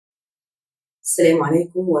السلام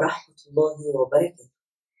عليكم ورحمة الله وبركاته.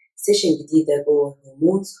 سيشن جديدة جوه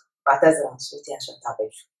الهرمونز. بعتذر عن صوتي عشان تعبان.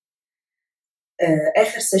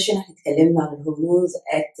 آخر سيشن احنا اتكلمنا عن الهرمونز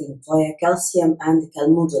acting via calcium and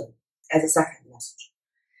calmodulin as a second messenger.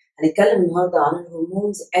 هنتكلم النهارده عن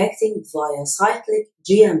الهرمونز acting via cyclic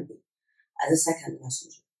GMP as a second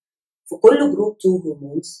messenger. في كل جروب 2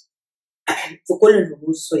 هرمونز في كل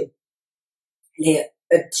الهرمونز اللي هي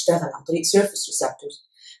بتشتغل عن طريق surface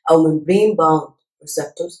receptors أو membrane bound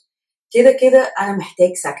receptors، كده أنا محتاج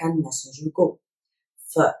second messenger جوه.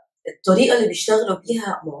 فالطريقة اللي بيشتغلوا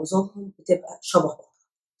بيها معظمهم بتبقى شبه بعض.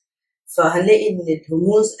 فهنلاقي إن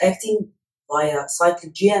الهرمونز acting via cyclic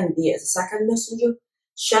GMP as a second messenger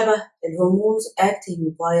شبه الهرمونز acting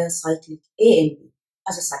via cyclic AMP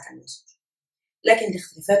as a second messenger. لكن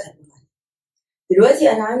الاختلافات هنقول عليها. دلوقتي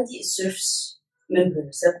أنا عندي surface membrane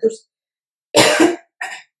receptors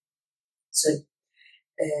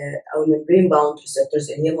أو membrane bound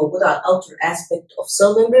receptors اللي هي موجودة على outer aspect of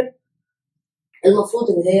cell membrane.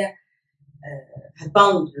 المفروض إن هي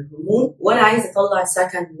هتباوند الهرمون وأنا عايزة أطلع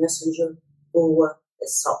second messenger جوه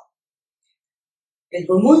الصل.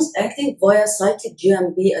 الهرمونز acting via cyclic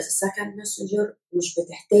GMP as a second messenger مش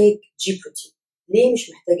بتحتاج G protein. ليه مش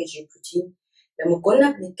محتاجة G protein؟ لما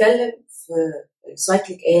كنا بنتكلم في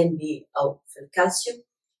cyclic AMP أو في الكالسيوم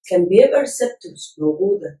كان بيبقى receptors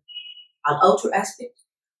موجودة على outer aspect،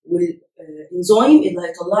 والانزيم اللي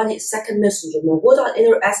هيطلع لي السكند ماسنجر موجود على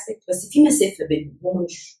الانر اسبكت، بس في مسافه بينهم، هم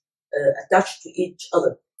مش attached to each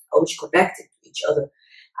other او مش connected to each other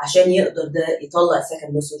عشان يقدر ده يطلع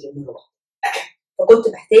السكند ماسنجر مره واحده.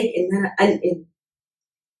 فكنت بحتاج ان انا انقل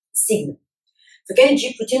السيجنال، فكان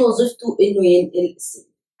الجي بروتين وظيفته انه ينقل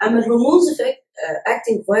السيجنال. اما الهرمونز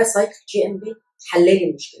acting via cyclic GMP حل لي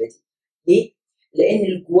المشكله دي. ليه؟ لان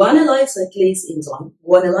الجوانيلايد سايكليز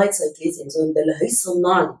انزيم ده اللي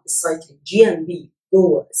هيصنع لي السايكليك GMP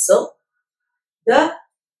جوه السيل ده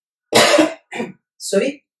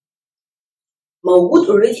موجود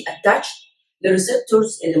اوريدي اتاتشد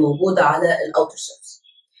للريسبتورز اللي موجوده على الاوتر سيرفيس.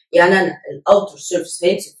 يعني انا الاوتر سيرفيس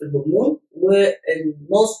هيمسك في الهرمون،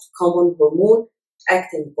 والموست كومن هرمون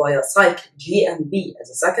acting via cyclic GMP as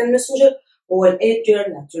a second messenger هو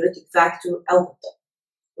الاتريال ناتريوريتيك فاكتور او بيبتايد.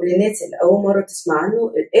 وللناس اللي أول مرة تسمع عنه،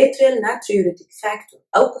 الاتريال ناتريوريتيك فاكتور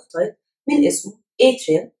أو بيبتايد من اسمه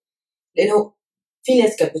اتريال، لأنه في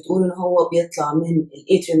ناس كانت بتقول إن هو بيطلع من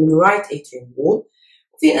الاتريال، من الرايت اتريال وول،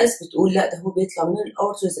 وفي ناس بتقول لا ده هو بيطلع من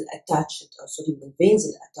الأورترز الاتاتشد أو من الفينز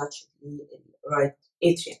الاتاتشد للرايت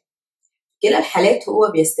اتريال. كلا الحالات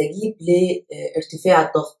هو بيستجيب لارتفاع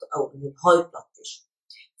الضغط أو للهاي بلاد بريشر.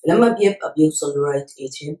 فلما بيبقى بيوصل للرايت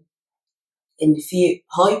اتريال إن في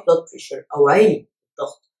هاي بلاد بريشر أو عالي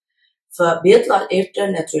الضغط، فبيطلع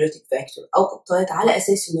الاتريال ناتريوريتيك فاكتور او بيبتايد على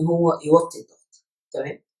اساس ان هو يوطي الضغط.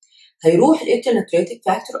 تمام، هيروح الاتريال ناتريوريتيك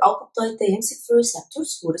فاكتور او بيبتايد ده يمسك في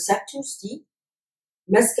الريسبتورز، والريسبتورز دي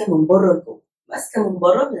ماسكه من بره لجوه، ماسكه من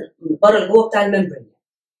بره لجوه بتاع الممبرين، يعني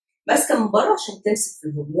ماسكه من بره عشان تمسك في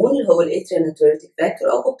الهرمون اللي هو الاتريال ناتريوريتك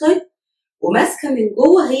فاكتور او بيبتايد، وماسكه من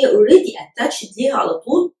جوه هي اوريدي اتاتشد ليها على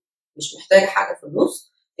طول، مش محتاجه حاجه في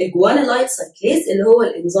النص، الجوانيلايد سايكليز اللي هو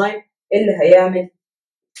الانزيم اللي هيعمل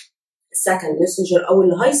السكند ماسنجر او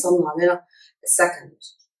اللي هيصنع لنا السكند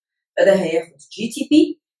ماسنجر. فده هياخد جي تي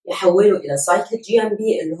بي يحوله الى سايكليك جي ام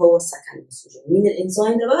بي اللي هو السكند ماسنجر. مين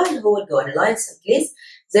الانزيم ده بقى؟ اللي هو الجوانيلايد سايكليز،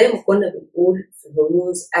 زي ما كنا بنقول في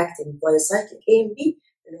الهرمونز اكتنج باي سايكليك اي ام بي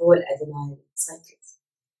اللي هو الادينايل سايكليز.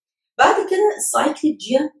 بعد كده السايكليك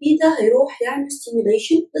جي ام بي ده هيروح يعمل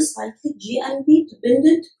ستيميوليشن للسايكليك جي ام بي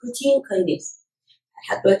ديبندنت بروتين كاينيز.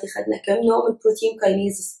 لحد دلوقتي خدنا كام نوع من البروتين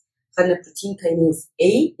كاينيز؟ خدنا بروتين كاينيز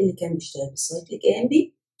A اللي كان بيشتغل بالسايكليك AMP،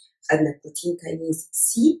 خدنا بروتين كاينيز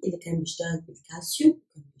C اللي كان بيشتغل بالكالسيوم،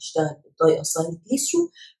 كان بيشتغل بالداي اسايل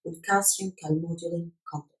جليسرول والكالسيوم كالمودولين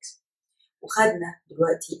كومبلكس، وخدنا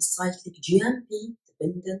دلوقتي السايكليك GMP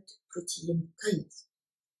ديبندنت بروتين كاينيز.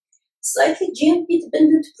 السايكليك GMP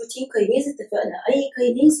ديبندنت بروتين كاينيز اتفقنا اي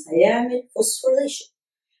كاينيز هيعمل فوسفوريليشن.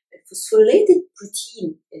 الفوسفوريليتد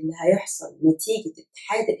بروتين اللي هيحصل نتيجة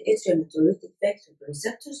اتحاد الاتريال ناتريوريتيك فاكتور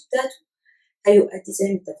بالريسبتورز بتاعته هيؤدي زي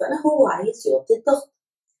ما اتفقنا، هو عايز يوطي الضغط.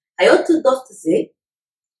 هيوطي الضغط ازاي؟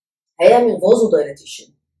 هيعمل فازو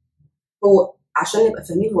دايلاتيشن. هو عشان نبقى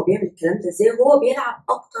فاهمين هو بيعمل الكلام ده ازاي، هو بيلعب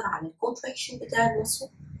اكتر على الكونتراكشن بتاع المصل،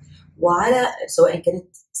 وعلى سواء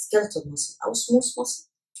كانت سكيلتال مصل او سموث مصل،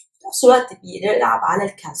 في نفس الوقت بيلعب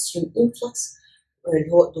على الكالسيوم انفلكس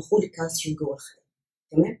اللي هو دخول الكالسيوم جوه الخلايا.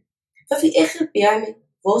 تمام؟ ففي الاخر بيعمل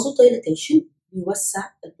فازو دايلاتيشن، بيوسع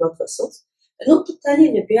البلاد فيسلز. النقطة الثانية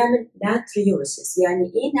اللي بيعمل ناتريوريسيس. يعني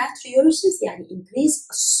ايه ناتريوريسيس؟ يعني increase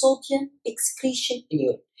الصوديوم excretion in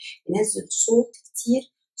urine، ينزل صوت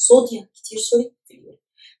كتير، صوديوم كتير في اليورين.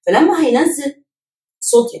 فلما هينزل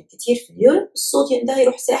صوديوم كتير في اليورين، الصوديوم ده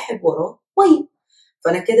هيروح ساحب وراه ميه،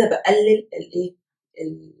 فانا كده بقلل الايه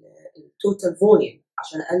التوتال فوليوم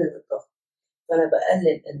عشان اقلل الضغط. فانا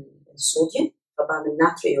بقلل الصوديوم، فبعمل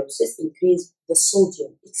natriuresis increase the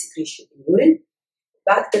sodium excretion in urine.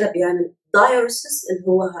 بعد كده بيعمل diuresis اللي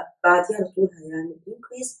هو بعديها على طول هيعمل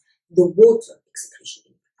increase the water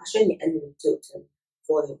excretion عشان يقلل التوتال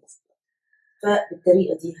فوليوم اوف blood.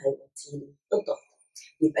 فبالطريقه دي هيوطي لي الضغط.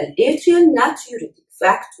 يبقى الاتريال ناتريوريتيك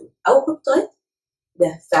فاكتور او بيبتايد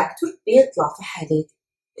ده فاكتور بيطلع في حالات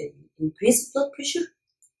increase blood pressure،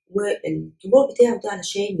 والطلوع بتاعه ده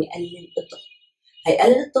علشان يقلل الضغط.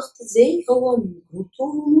 هيقلل الضغط ازاي؟ هو من جروب 2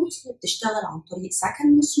 هرمونز اللي بتشتغل عن طريق second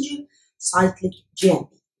messenger cyclic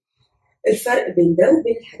GMP. الفرق بين ده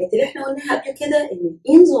وبين الحاجات اللي احنا قلناها قبل كده ان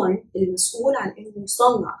الانزيم اللي مسؤول عن انه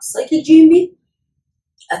يصنع السايكليك GMP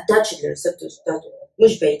اتاتش للريسبتورز بتاعته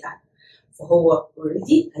مش بعيد عنه، فهو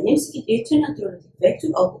اوريدي هيمسك الاتريال ناتريوريتيك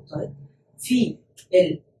فاكتور او بيبتايد في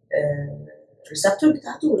الريسبتور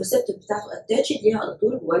بتاعته، والريسبتور بتاعته اتاتش ليها على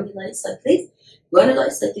طول جوانيلايل سايكليز.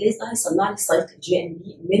 جوانيلايل سايكليز ده هيصنع لي السايكليك GMP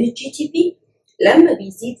من الجي تي بي. لما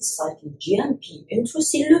بيزيد السايكليك GMP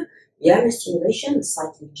انتروسيلولر بيعمل ستيميوليشن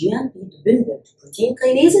للسايكليك GMP ديبندنت بروتين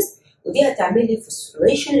كاينيزز، ودي هتعمل لي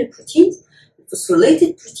فوسفوريليشن للبروتينز.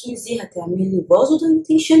 الفوسفوريليتد بروتينز دي هتعمل لي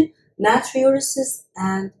vasodilation natriuresis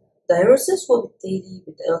and diuresis، وبالتالي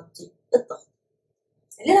بتغطي الضغط.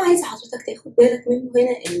 اللي انا عايزه حضرتك تاخد بالك منه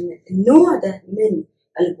هنا ان النوع ده من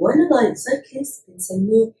الجوانيلايل سايكليز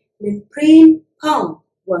بنسميه membrane bound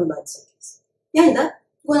guanylate cyclase. يعني ده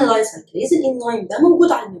جوانيلايل سايكليز الانزيم ده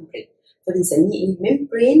موجود على الممبرين، فبنسميه ايه؟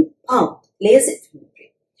 membrane bound، لازق في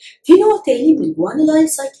الممبرين. في نوع تاني من الجوانيلايل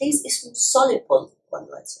سايكليز اسمه soluble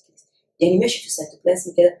guanylate cyclase، يعني ماشي في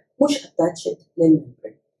السيتوبلازم كده مش اتاتشد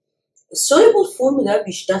للممبرين. السوليبل فورم ده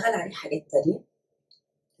بيشتغل عليه حاجات تانية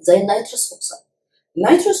زي النيتروس اوكسيد.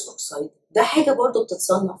 النيتروس اوكسيد ده حاجه برضو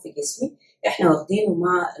بتتصنع في جسمي، احنا واخدينه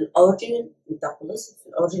مع الارجينين ميتابوليزم، في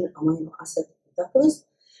الارجينين امينو اسيد ميتابوليزم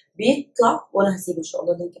بيطلع، وانا هسيب ان شاء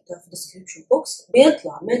الله اللينك بتاعه في الديسكربشن بوكس،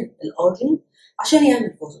 بيطلع من الارجينين عشان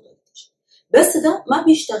يعمل فازودايليتيشن. بس ده ما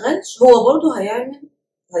بيشتغلش، هو برضو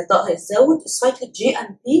هيزود السايكليك جي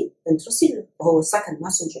ام بي انتروسيلولر، وهو السكند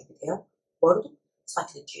ماسنجر بتاعه برضو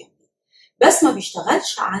سايكليك جي ام بي، بس ما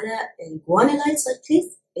بيشتغلش على الجوانيلايل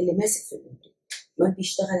سايكليز اللي ماسك في الممبرين. ما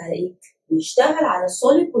بيشتغل على ايه؟ بيشتغل على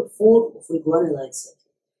soluble form of الجوانيلايل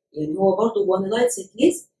سايكليز، يعني هو برضه جوانيلايل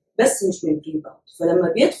سايكليز بس مش ممبرين باوند.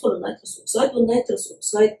 فلما بيدخل النيتروس اوكسيد، والنيتروس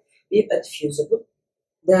اوكسيد بيبقى ديفيوزبل.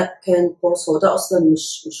 ده كان بوس، هو ده اصلا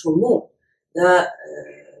مش هرمون، ده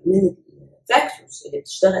من الفاكتورز اللي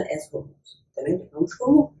بتشتغل از هرمونز، تمام؟ هو مش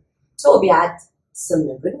هرمون، بس هو بيعدي السيل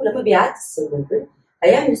ممبرين، ولما بيعدي السيل ممبرين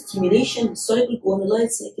هيعمل ستيميوليشن للسايكليك جوانيلايل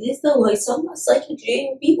سايكليز ده، وهيصنع السايكليك جي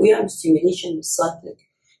ام بي، ويعمل ستيميوليشن للسايكليك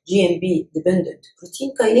جي ام بي ديبندنت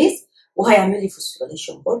بروتين كاينيز، وهيعمل لي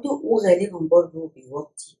فوسفوريليشن برضه، وغالبا برضه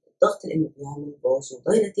بيوطي الضغط لانه بيعمل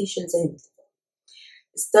فازودايلاتيشن زي ما اتفقنا.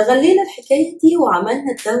 استغلينا الحكايه دي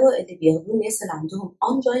وعملنا الدواء اللي بياخدوه الناس اللي عندهم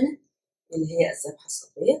انجينا، اللي هي الذبحه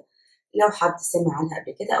الصدريه. لو حد سمع عنها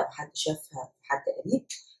قبل كده او حد شافها حد قريب،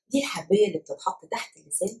 دي الحبايه اللي بتتحط تحت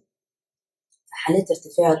اللسان في حالات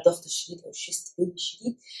ارتفاع الضغط الشديد او الشيست بين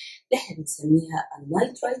الشديد، اللي احنا بنسميها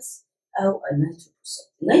النيترايتس او النيتروبروسيد.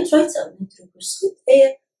 النيترايتس او النيتروبروسيد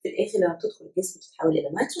هي في الاخر لما بتدخل الجسم بتتحول الى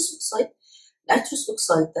نيتروس اوكسيد. النيتروس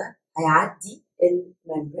اوكسيد ده هيعدي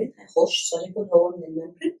الممبرين، هيخش سوليبل هو من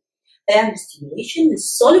الممبرين، هيعمل ستيميوليشن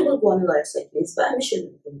للسوليبل جوانيلايل سايكليز بقى مش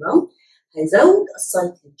البراون، هيزود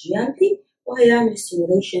السايكليك جي ام بي، وهيعمل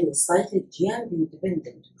ستيميوليشن للسايكليك جي ام بي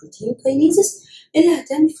ديبندنت بروتين كاينيزز اللي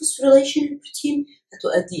هتعمل فوسفوريليشن للبروتين،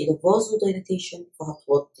 هتؤدي الى فازودايلاتيشن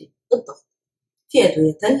فهتوطي الضغط. في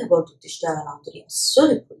ادويه تانية برضه بتشتغل عن طريق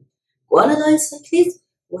السوليبل جوانيلايل سايكليز،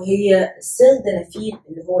 وهي السيلدنافيل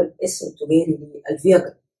اللي هو الاسم التجاري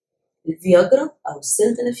للفياجرا. الفياجرا او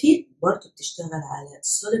السيلدنافيل برضه بتشتغل على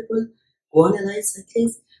السوليبل جوانيلايل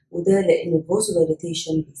سايكليز، وده لان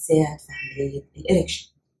الفازودايلاتيشن بيساعد في عمليه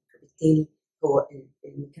الاريكشن، فبالتالي هو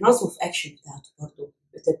الميكانيزم اوف اكشن بتاعته برضه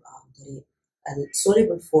بتبقى عن طريق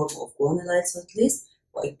السوليبل فورم اوف جوانيلايل سايكليز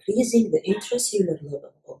و increasing the intracellular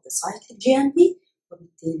level of the cyclic GMP،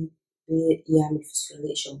 وبالتالي بيعمل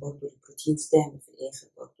فوسفوريليشن برضه للبروتينز، تعمل في الاخر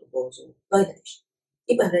برضه فازودايلاتيشن.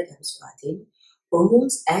 يبقى نراجع بسرعه تاني.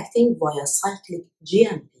 Hormones acting via cyclic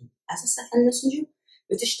GMP as a second messenger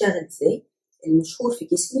بتشتغل ازاي؟ المشهور في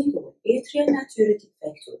جسمي هو Atrial Natruiretic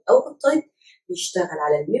Factor أو بيبتايد، بيشتغل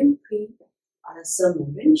على الممبرين، على السيل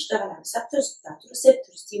ممبرين، يشتغل على الريسبتورز بتاعته.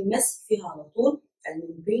 الريسبتورز دي ماسك فيها على طول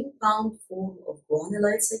الممبرين bound form of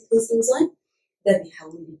guanylyl cyclase enzyme، ده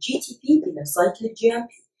بيحول الجي تي بي إلى cyclic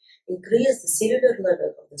GMP. increase the cellular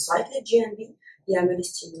level of the cyclic GMP يعمل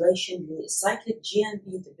stimulation للcyclic GMP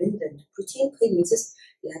dependent protein kinases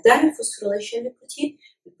اللي هتعمل phosphorylation للبروتين.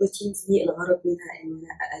 البروتينز دي الغرض منها إن أنا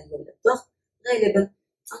أقلل الضغط غالبا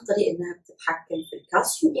عن طريق إنها بتتحكم في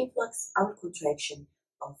الكالسيوم influx أو contraction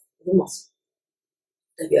of the muscle.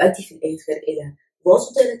 ده بيؤدي في الآخر إلى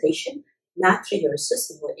vasodilatation,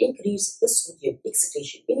 natriuresis اللي هو increase the sodium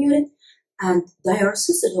excretion in urine, and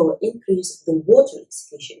diuresis اللي هو increase the water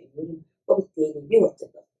excretion in urine وبالتالي بيوطي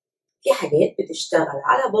الضغط. في حاجات بتشتغل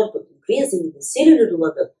على برضه increasing the cellular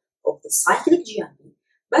level of the cyclic GMP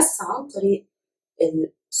بس عن طريق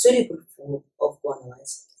ال soluble form of guanylate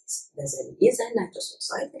cyclase. ده زي ايه؟ زي النيتروس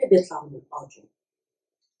اوكسيد اللي بيطلع من الأرجون.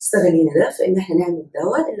 استغلينا ده في إن احنا نعمل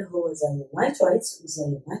دواء اللي هو زي النيترايتس وزي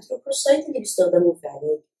النيتروبروسيد اللي بيستخدموا في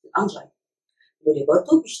علاج الأنجينا. دول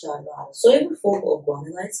برضه بيشتغلوا على soluble form of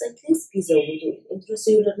guanylate cyclase بيزودوا ال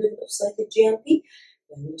intracellular level of cyclic GMP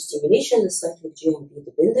ويعملوا stimulation للcyclic GMP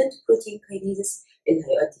dependent protein kinases اللي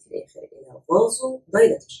هيؤدي في الآخر إلى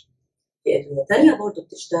vasodilatation. في أدوية تانية برضه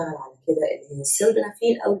بتشتغل على كده اللي هي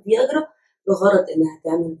السيلدنافيل أو الفياجرا بغرض إنها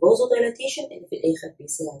تعمل vasodilatation اللي في الآخر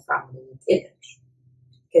بيساعد في عملية الإرهاق.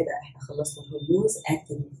 كده إحنا خلصنا الهرمونز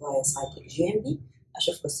acting via cyclic GMP.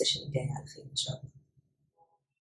 أشوفكم السيشن الجاي على خير إن شاء الله.